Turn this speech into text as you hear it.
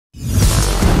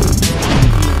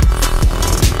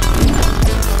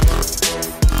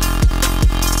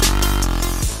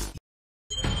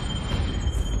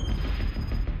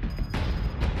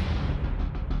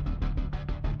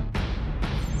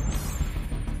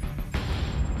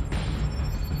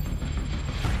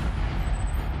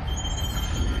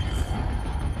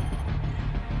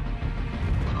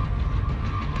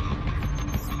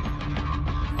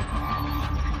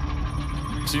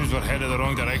Seems we're headed the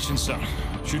wrong direction, sir.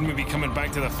 Shouldn't we be coming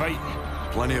back to the fight?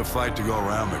 Plenty of fight to go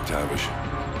around, McTavish.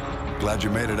 Glad you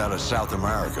made it out of South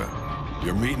America.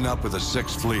 You're meeting up with the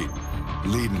 6th Fleet,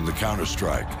 leading the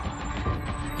counterstrike.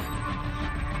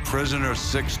 Prisoner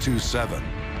 627.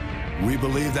 We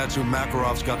believe that's who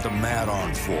Makarov's got the mad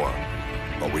on for,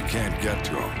 but we can't get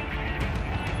to him.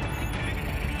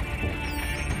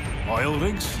 Oil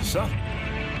rigs, sir?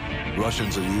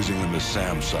 Russians are using them as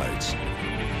SAM sites.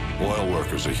 Oil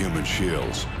workers are human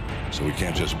shields, so we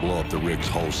can't just blow up the rigs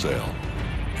wholesale.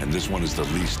 And this one is the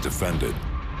least defended.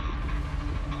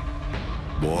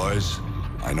 Boys,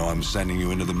 I know I'm sending you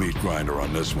into the meat grinder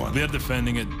on this one. They're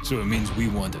defending it, so it means we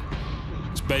want it.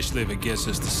 Especially if it gets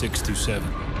us to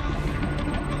 627.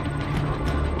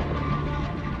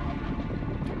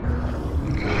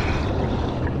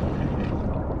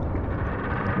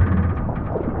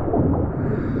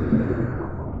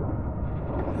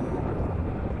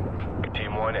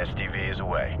 Team 1, SDV is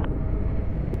away.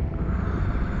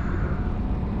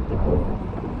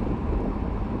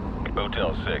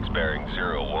 Hotel 6, bearing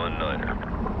 019er.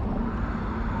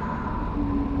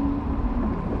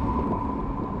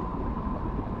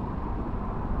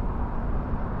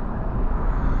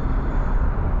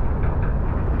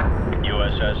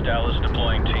 USS Dallas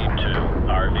deploying Team 2.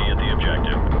 RV at the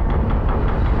objective.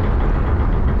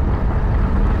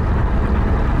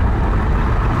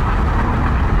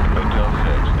 Hotel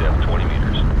 6, depth 20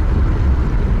 meters.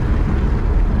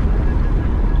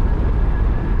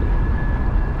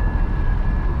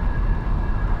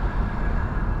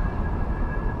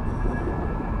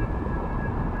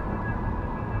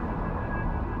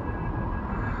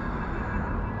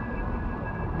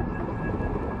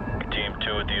 Team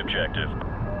 2 at the objective.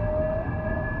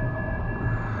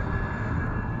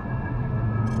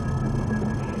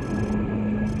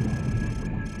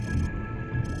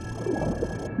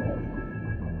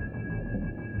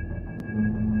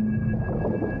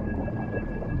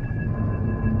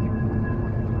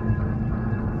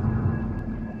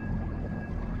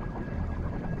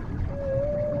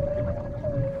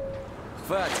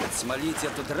 Хватит смолить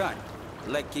эту дрань.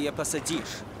 Лекки я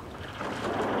посадишь.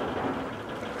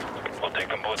 We'll take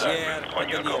them both Нет, out. On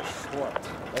your это go. лишь. Вот.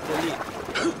 Это лишь.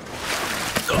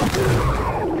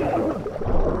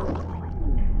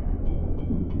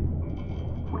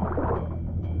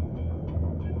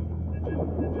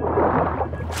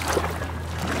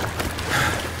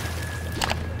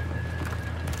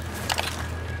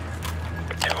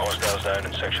 Two hostiles down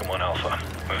in Section 1 Alpha.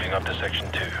 Moving up to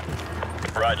Section 2.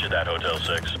 Roger that, Hotel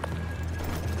 6.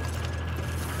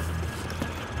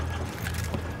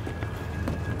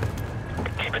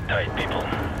 Keep it tight, people.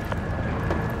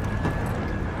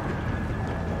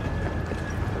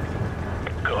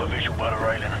 Got a visual battle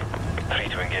rifling. 3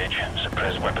 to engage.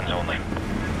 Suppress weapons only.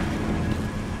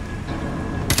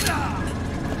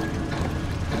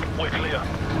 We're clear.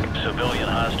 Civilian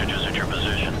hostages at your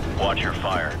position. Watch your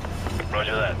fire.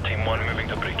 Roger that. Team 1 moving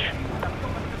to breach.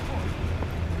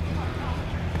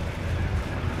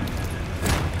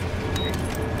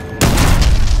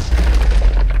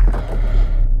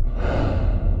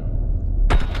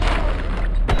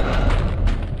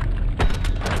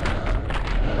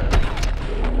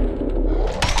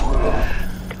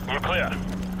 We're clear.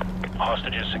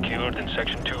 Hostages secured in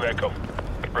Section 2 Echo.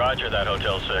 Roger that,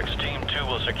 Hotel 6. Team 2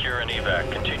 will secure an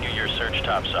evac. Continue your search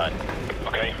topside.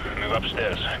 Okay, move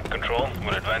upstairs. Control,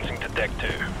 we're advancing to Deck 2.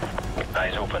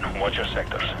 Eyes open. Watch your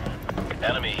sectors.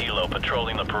 Enemy helo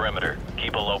patrolling the perimeter.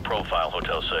 Keep a low profile,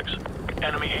 Hotel 6.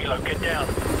 Enemy helo, get down.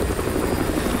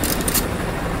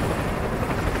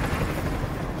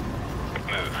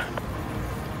 Move.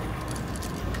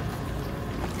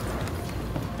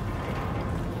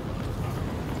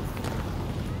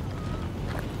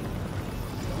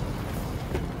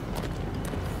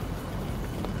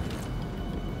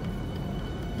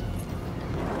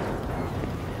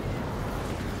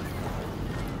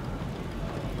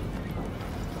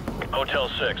 Hotel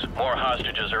 6, more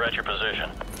hostages are at your position.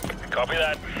 Copy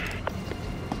that.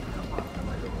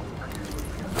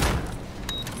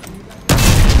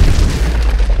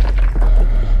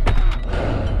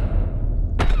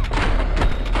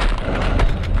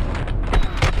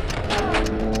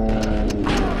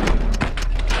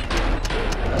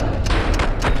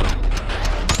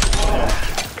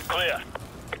 Clear.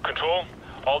 Control,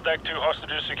 all Deck 2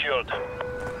 hostages secured.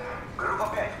 Группа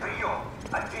 5, прием.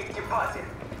 Ответьте базе.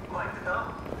 Мать, ты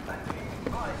там? Ответьте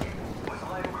базе.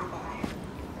 Вызываем группу вниз.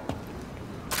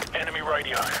 Enemy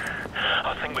radio.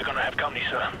 I think we're gonna have company,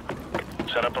 sir.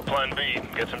 Set up a plan B.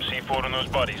 Get some C4 on those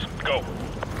bodies. Go.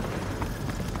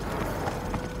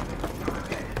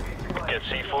 Get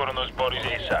C4 on those bodies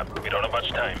ASAP. We don't have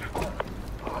much time.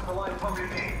 Посылаем вам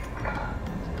людей.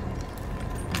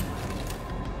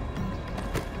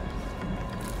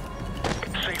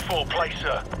 C4, place,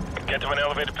 sir. Get to an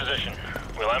elevated position.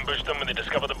 We'll ambush them when they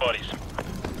discover the bodies.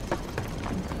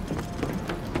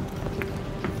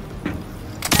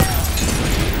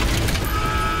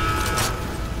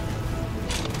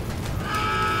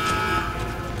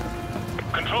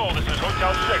 Control, this is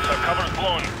Hotel 6. Our cover's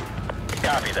blown.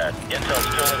 Copy that. Intel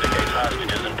still indicates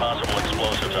hostages and possible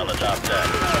explosives on the top deck.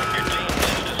 Your team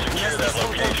needs to secure that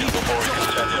location before we can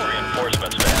send in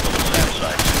reinforcements to handle the SAM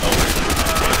sites. Over.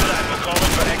 After that, we'll call in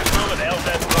for Expo and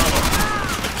LZ Bravo.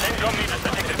 CENTCOM needs us to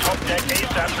take the top deck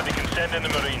ASAP so they can send in the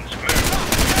Marines. Move.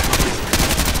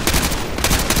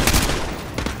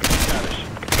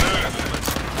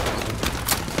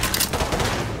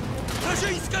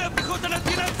 Российская пехота на 12!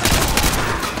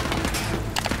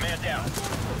 Man down.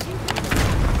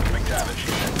 McTavish.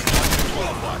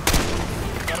 12 block.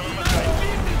 Get him in the sight.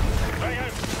 Right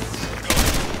out. Go.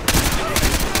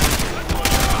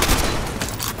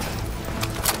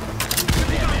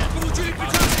 Получили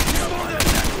приказ!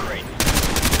 Great.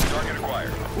 Target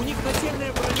acquired. У них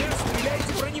наземная броня,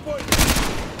 стреляйте бронебойно!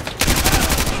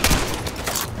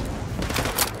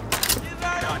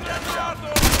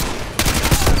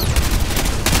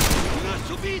 Нас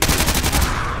убить!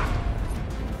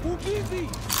 Убитый!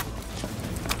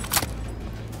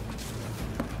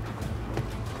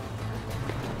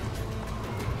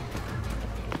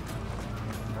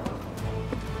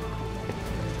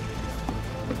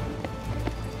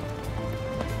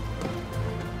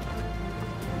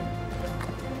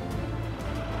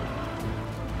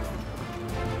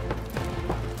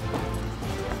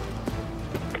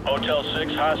 Hotel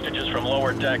 6 hostages from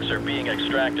lower decks are being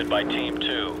extracted by Team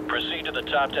 2. Proceed to the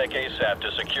top deck ASAP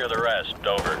to secure the rest.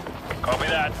 Over. Copy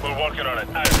that. We're working on it.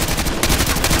 Out.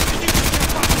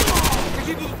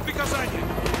 Какие будут приказания?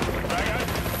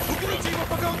 Уберите его,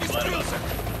 пока он не скрылся!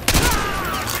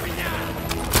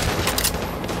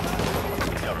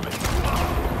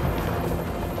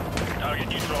 Target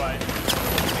neutralized.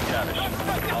 McTavish. I'll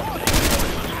take the others.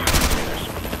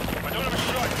 I don't have a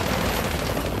shot.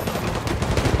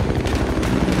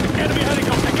 Enemy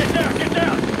helicopter, get down, get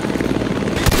down!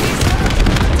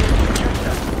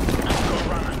 Go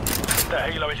running. That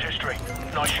helo is history.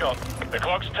 Nice shot. The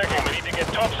clock's ticking. We need to get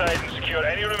topside and secure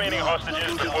any remaining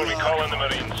hostages before we call in the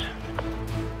Marines.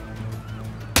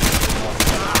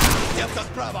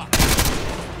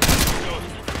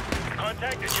 Ghost.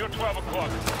 Contact at your 12 o'clock.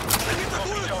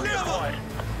 Copy, target acquired.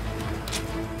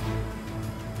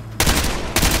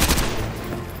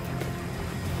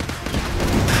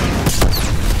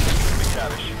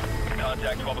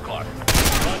 Contact 12 o'clock.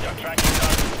 Roger, tracking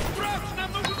target. Враг!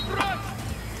 Нам нужен враг!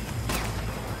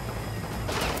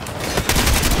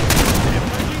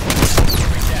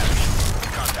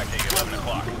 Contact at 11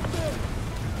 o'clock.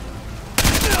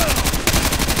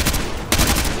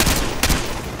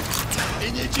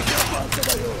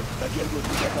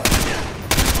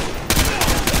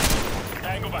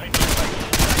 Tango behind the flank.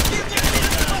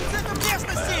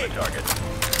 Target.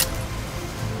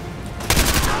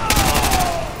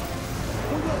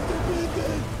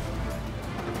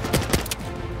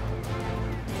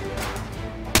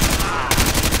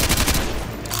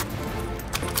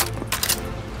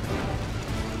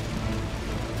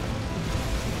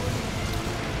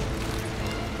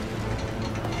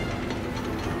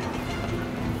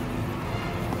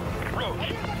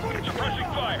 Suppressing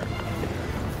fire.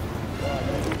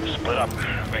 Split up.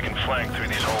 We can flank through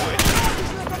these hallways.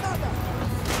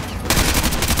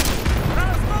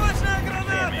 Размолочная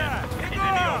граната!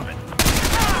 Бегом!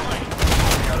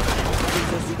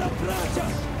 Сюда, братья!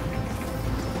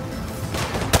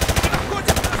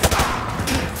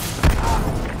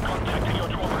 Contacting your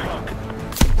 12 o'clock.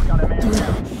 We got a man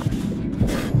down.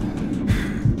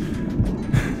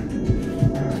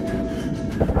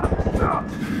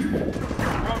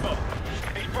 Robo,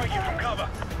 he's breaking from cover.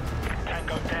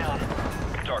 Tango down.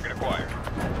 Target acquired.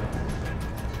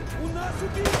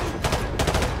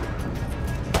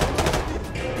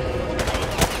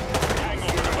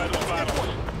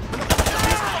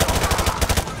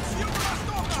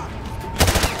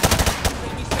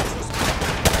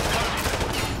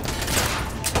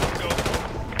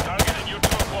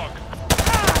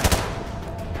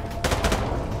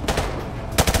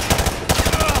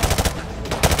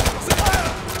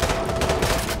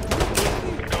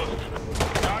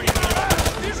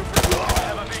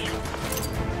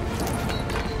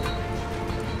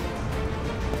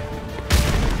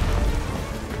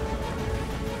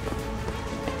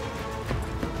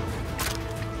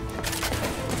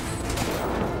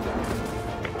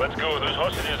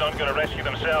 gonna rescue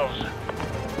themselves.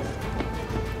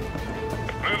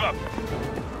 Move up.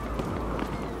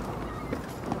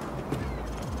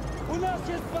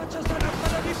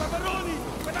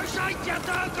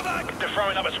 They're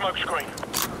throwing up a smoke screen.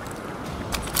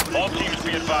 All teams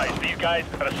be advised, these guys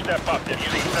gotta step up. They're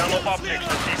using thermal optics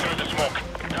to see through the smoke.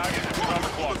 Target is 12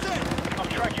 o'clock. I'm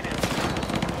tracking it.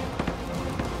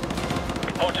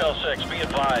 Hotel 6, be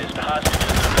advised. Hostages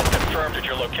have been confirmed at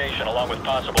your location along with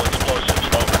possible explosives.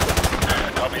 Over.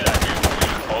 Copy that.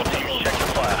 All teams check the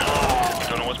fire.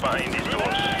 Don't know what's behind these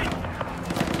doors.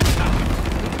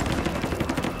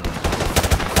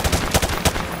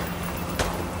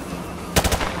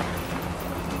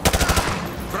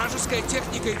 Вражеская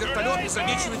техника и вертолеты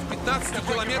замечены в 15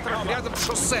 километрах рядом с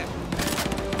шоссе.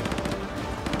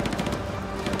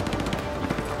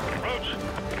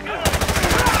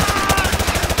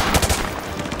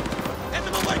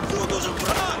 Этому бойцу нужен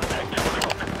враг!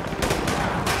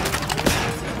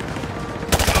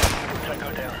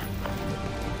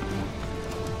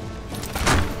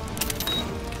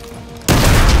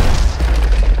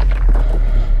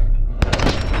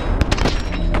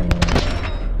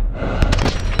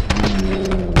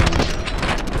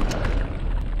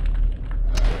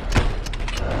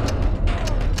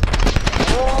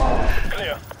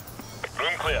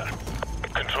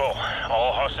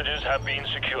 Have been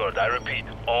secured. I repeat,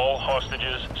 all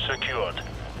hostages secured.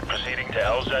 Proceeding to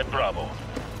LZ Bravo.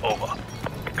 Over.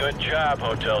 Good job,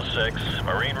 Hotel 6.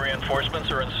 Marine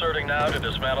reinforcements are inserting now to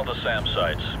dismantle the SAM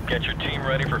sites. Get your team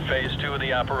ready for Phase 2 of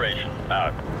the operation.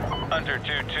 Out. Hunter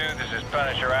 2-2, this is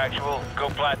Punisher Actual. Go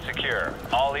plat secure.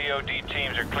 All EOD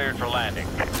teams are cleared for landing.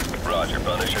 Roger,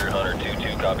 Punisher. Hunter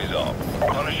 2-2 copies all.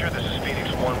 Punisher, this is Phoenix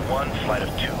 1-1, flight of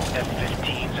 2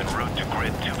 F-15s en route to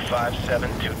grid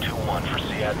 257221 for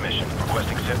SEAD mission.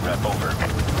 Requesting sitrep over.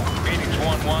 Phoenix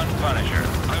 1-1, Punisher.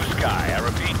 Blue sky, I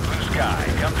repeat, blue sky.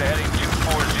 Come to heading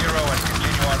 240 and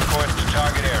continue on course to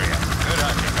target area. Good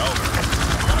hunting, over.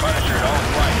 Punisher, all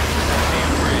flights. Team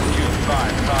grid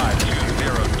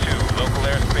 255202. Local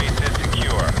airspace is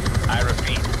secure. I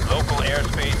repeat, local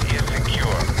airspace is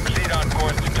secure. Proceed on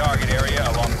course to target area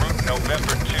along route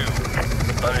November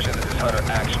 2. Punisher, this is Hunter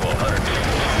Actual. Hunter 2-2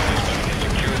 is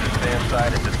secure the SAM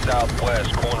site at the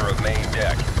southwest corner of main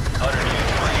deck. Hunter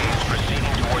 2-3 is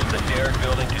proceeding towards the Derrick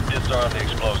building to disarm the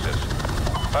explosives.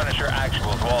 Punisher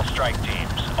Actual to all strike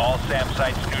teams. All SAM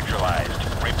sites neutralized.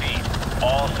 Repeat,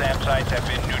 all SAM sites have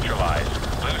been neutralized.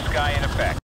 Blue sky in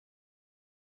effect.